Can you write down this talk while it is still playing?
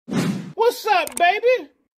What's up, baby?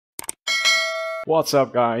 What's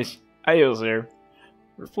up, guys? Aos here.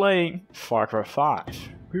 We're playing Far Cry 5.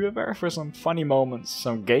 We prepare for some funny moments,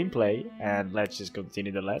 some gameplay, and let's just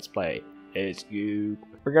continue the let's play. It's good.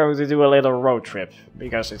 We're going to do a little road trip,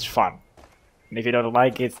 because it's fun. And if you don't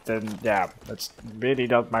like it, then yeah, that's really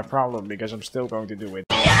not my problem, because I'm still going to do it.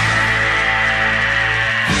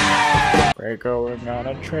 We're going on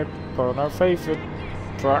a trip on our favorite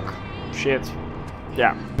truck. Shit.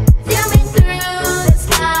 Yeah.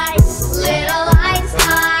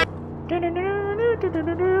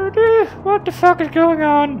 What the fuck is going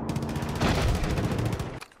on?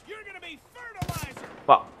 You're gonna be fertilizer.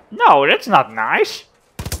 Well, no, that's not nice.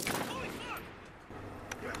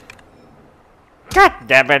 God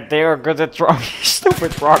damn it, they're good at throwing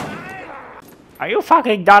stupid rock. Are you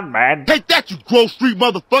fucking done, man? Take that, you Grove Street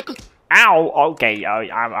motherfucker! Ow! Okay,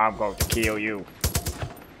 I'm going to kill you.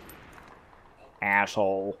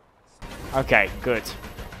 Asshole. Okay, good.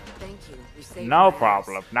 Thank you. You saved No my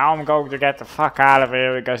problem. ass. Now I'm going to get the fuck out of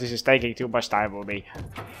here because this is taking too much time with me.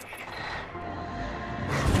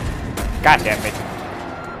 God damn it.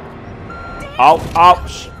 Oh, oh,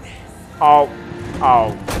 oh,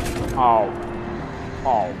 oh, oh,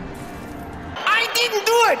 oh. I didn't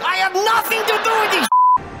do it! I have nothing to do with this!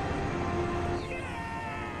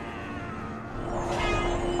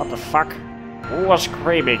 What the fuck? Who was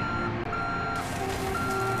screaming?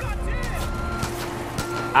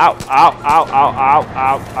 Ow, ow, ow, ow, ow,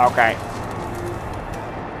 ow, okay.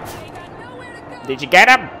 Did you get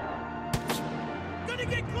him? Gonna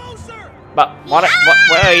get closer. But what,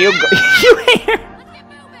 where are you you here?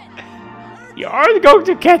 You aren't going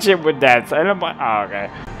to catch him with that. I don't mind. Oh, okay.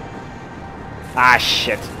 Ah,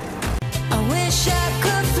 shit. I wish I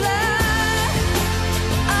could fly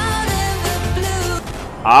out in the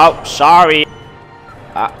blue. Oh, sorry.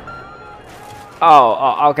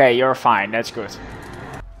 Oh, okay, you're fine. That's good.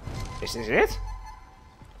 Is this it?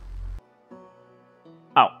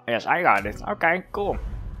 Oh, yes, I got it. Okay, cool.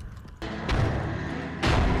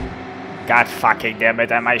 God fucking damn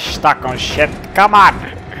it, am I stuck on shit? Come on!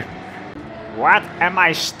 What am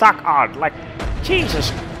I stuck on? Like,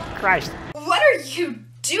 Jesus Christ. What are you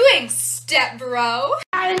doing, step bro?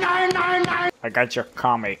 I got your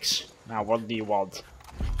comics. Now, what do you want?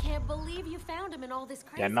 Can't believe you found him in all this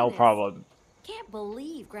craziness. Yeah, no problem. Can't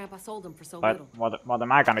believe Grandpa sold him for so But little. what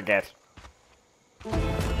am I gonna get?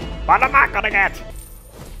 What am I gonna get?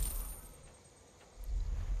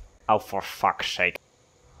 Oh, for fuck's sake.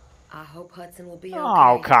 I hope Hudson will be okay.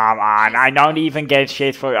 Oh, come on. I don't even get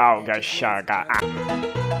shit for... Oh, God, shut up.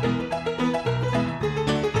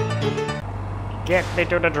 Get me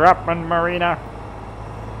to the Dropman Marina.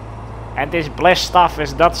 And this bliss stuff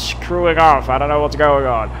is not screwing off. I don't know what's going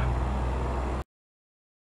on.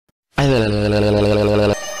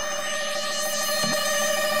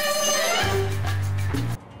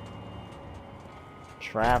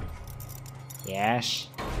 Trap. Yes.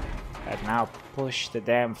 And now push the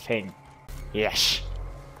damn thing. Yes.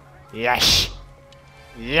 Yes.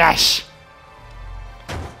 Yes.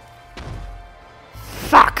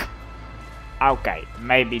 Fuck. Okay,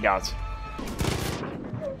 maybe not.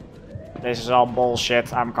 This is all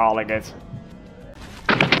bullshit, I'm calling it.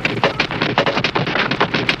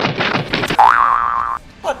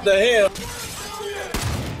 What the hell?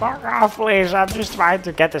 Fuck off, please, I'm just trying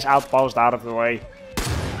to get this outpost out of the way.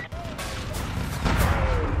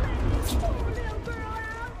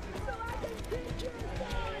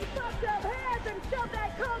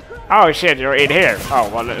 Oh shit, you're in here. Oh,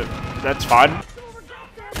 well, that's fun.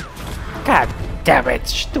 God damn it,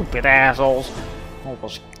 stupid assholes.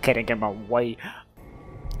 Almost getting in my way.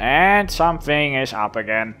 And something is up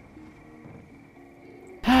again.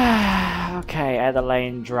 Okay,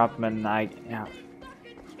 Adelaine Dropman, yeah.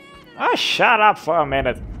 Oh, shut up for a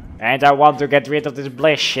minute. And I want to get rid of this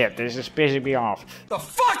bliss shit. This is pissing me off. The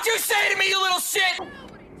fuck you say to me, you little shit?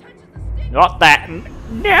 Not that.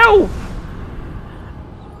 No!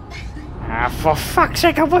 Ah, for fuck's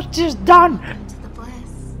sake, I was just done! To the bliss.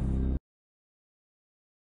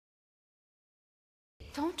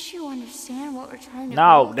 Don't you understand what we're trying to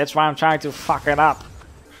No, build? that's why I'm trying to fuck it up.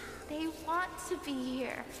 They want to be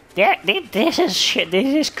here. This is shit.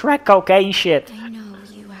 This is crack cocaine shit. They know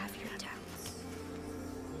you have your doubts.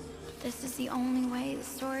 This is the only way the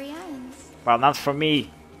story ends. Well, not for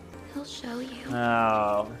me. He'll show you.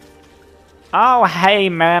 Oh. Oh, hey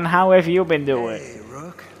man, how have you been doing? Hey,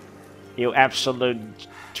 Rook. You absolute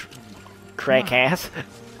crackhead.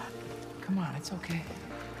 Come on, it's okay.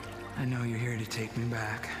 I know you're here to take me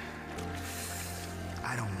back.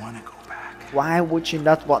 I don't want to go back. Why would you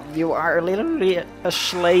not want? You are literally a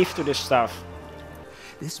slave to this stuff.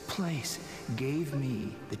 This place gave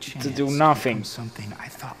me the chance to do nothing. become something I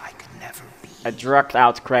thought I could never be. A drugged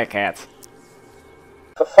out crackhead.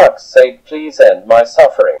 For fuck's sake, please end my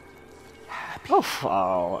suffering. Oof.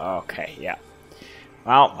 Oh, okay, yeah.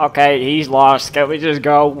 Well, okay, he's lost. Can we just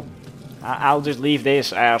go? I'll just leave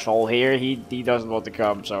this asshole here. He doesn't want to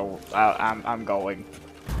come, so I'm going.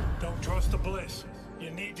 Don't trust the Bliss.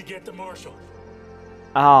 You need to get the Marshal.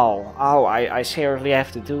 Oh, I seriously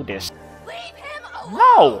have to do this. Leave him alone!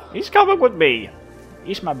 No, he's coming with me.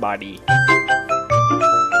 He's my buddy.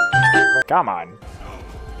 Come on.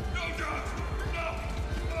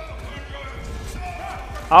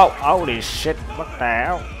 Oh, holy shit, what the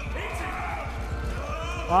hell?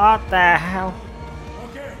 What the hell?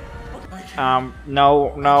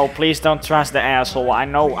 No, please don't trust the asshole. I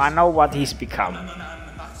know what he's become.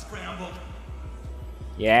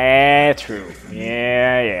 Yeah, true.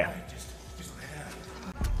 Yeah.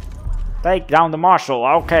 Take down the Marshal.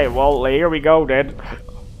 Okay, well, here we go then.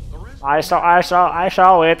 I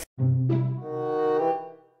saw it.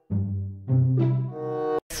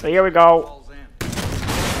 So here we go.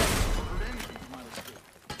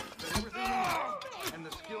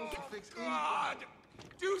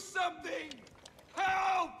 Do something!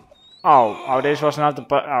 Help! Oh, this was not the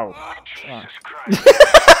Jesus Christ.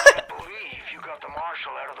 I believe you got the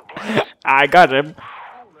Marshal out of the Bliss. I got him.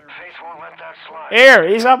 Faith won't let that slide. Here,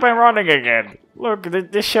 he's up and running again. Look,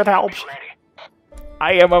 this shit helps.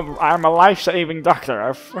 I'm a life-saving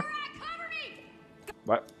doctor.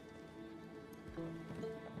 What?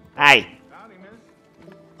 Hey.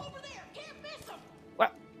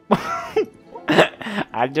 What?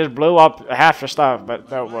 I just blew up half the stuff, but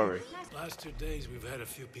don't worry. Last 2 days we've had a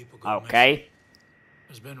few people go Okay. missing.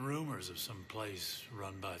 There's been rumors of some place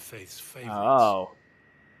run by Faith's favorites. Oh.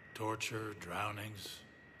 Torture, drownings,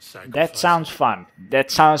 sacrifice. That sounds fun.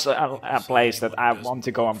 That sounds a place that I want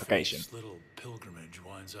to go on vacation. Faith's little pilgrimage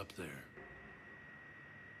winds up there.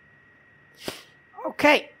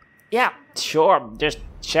 Okay. Yeah, sure. Just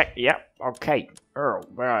check. Yep. Okay. Earl,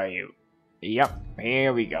 where are you? Yep.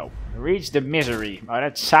 Here we go. Reach the misery. Oh,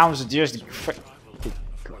 that sounds just...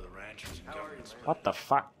 What the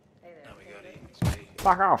fuck?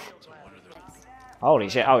 Fuck off. Holy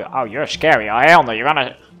shit. Oh, you're scary. Oh, hell no. You're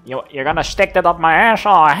gonna stick that up my ass?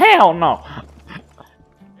 Oh, hell no.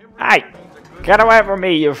 Hey, get away from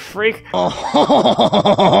me, you freak.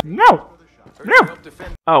 No.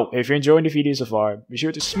 Oh, if you're enjoying the video so far, be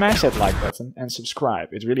sure to smash that like button and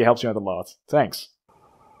subscribe. It really helps me out a lot. Thanks.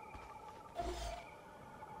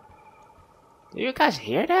 Do you guys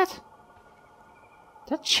hear that?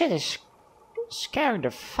 That shit is scaring the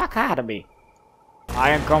fuck out of me.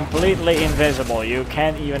 I am completely invisible. You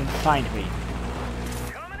can't even find me.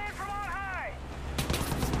 Coming in from on high.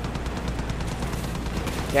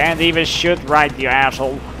 Can't even shoot right, you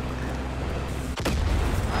asshole.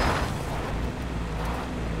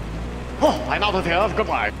 Oh, I'm out of here.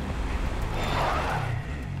 Goodbye.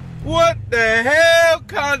 What the hell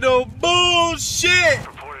kind of bullshit?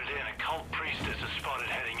 Reported in, a cult priestess is spotted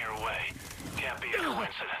heading your way. Can't be a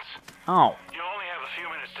coincidence. Oh. You only have a few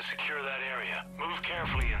minutes to secure that area. Move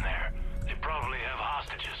carefully in there. They probably have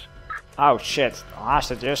hostages. Oh shit.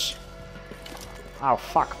 Hostages. Oh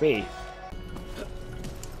fuck me.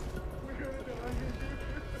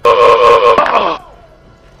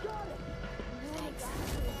 Thanks.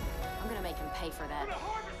 I'm gonna make him pay for that.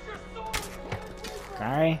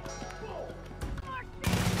 Okay.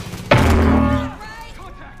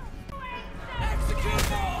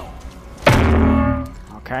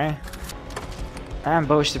 Okay.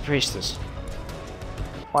 Ambush the priestess.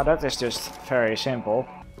 Well, that is just very simple.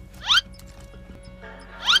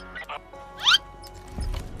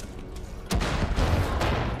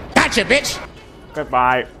 Gotcha, bitch.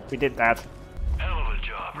 Goodbye. We did that. Hell of a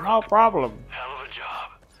job. No problem. Hell of a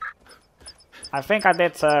job. I think I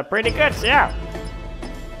did pretty good, yeah.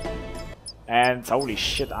 And holy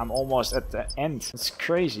shit, I'm almost at the end. It's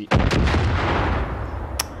crazy.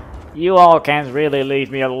 You all can't really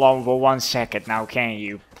leave me alone for 1 second now, can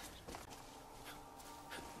you?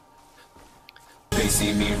 They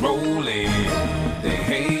see me rolling, they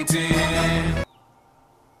hating.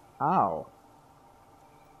 Oh.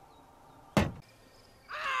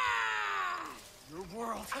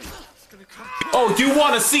 Oh, you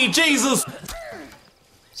wanna see Jesus?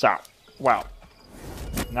 So, well.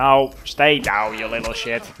 No, stay down, you little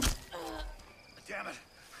shit. Damn it.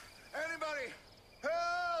 Anybody,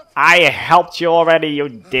 help! I helped you already, you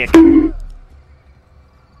dick. The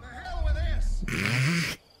hell with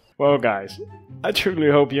this? Well, guys, I truly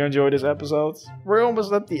hope you enjoyed this episode. We're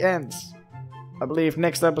almost at the end. I believe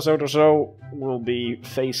next episode or so will be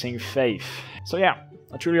facing Faith. So yeah,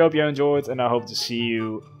 I truly hope you enjoyed, and I hope to see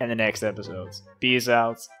you in the next episodes. Peace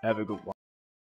out, have a good one.